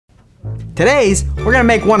Today's, we're gonna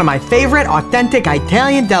make one of my favorite authentic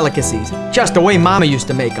Italian delicacies, just the way Mama used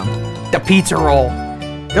to make them, the pizza roll.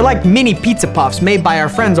 They're like mini pizza puffs made by our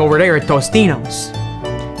friends over there at Tostino's.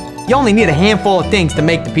 You only need a handful of things to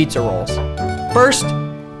make the pizza rolls. First,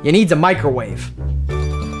 you need a microwave.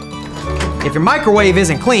 If your microwave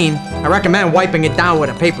isn't clean, I recommend wiping it down with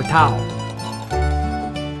a paper towel.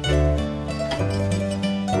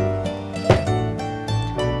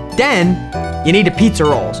 Then, you need the pizza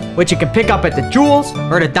rolls, which you can pick up at the Jewels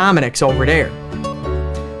or the Dominic's over there.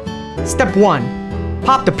 Step 1.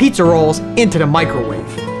 Pop the pizza rolls into the microwave.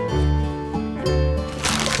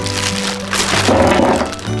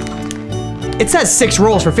 It says 6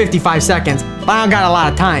 rolls for 55 seconds, but I don't got a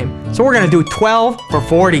lot of time, so we're gonna do 12 for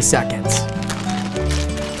 40 seconds.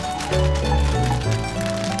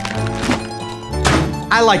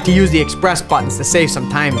 I like to use the express buttons to save some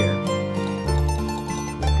time here.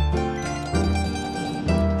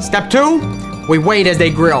 Step 2, we wait as they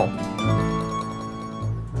grill.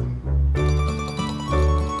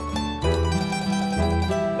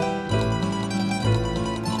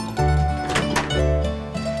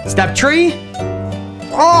 Step 3,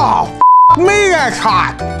 oh, me, that's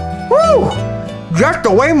hot. Woo, just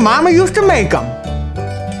the way Mama used to make them.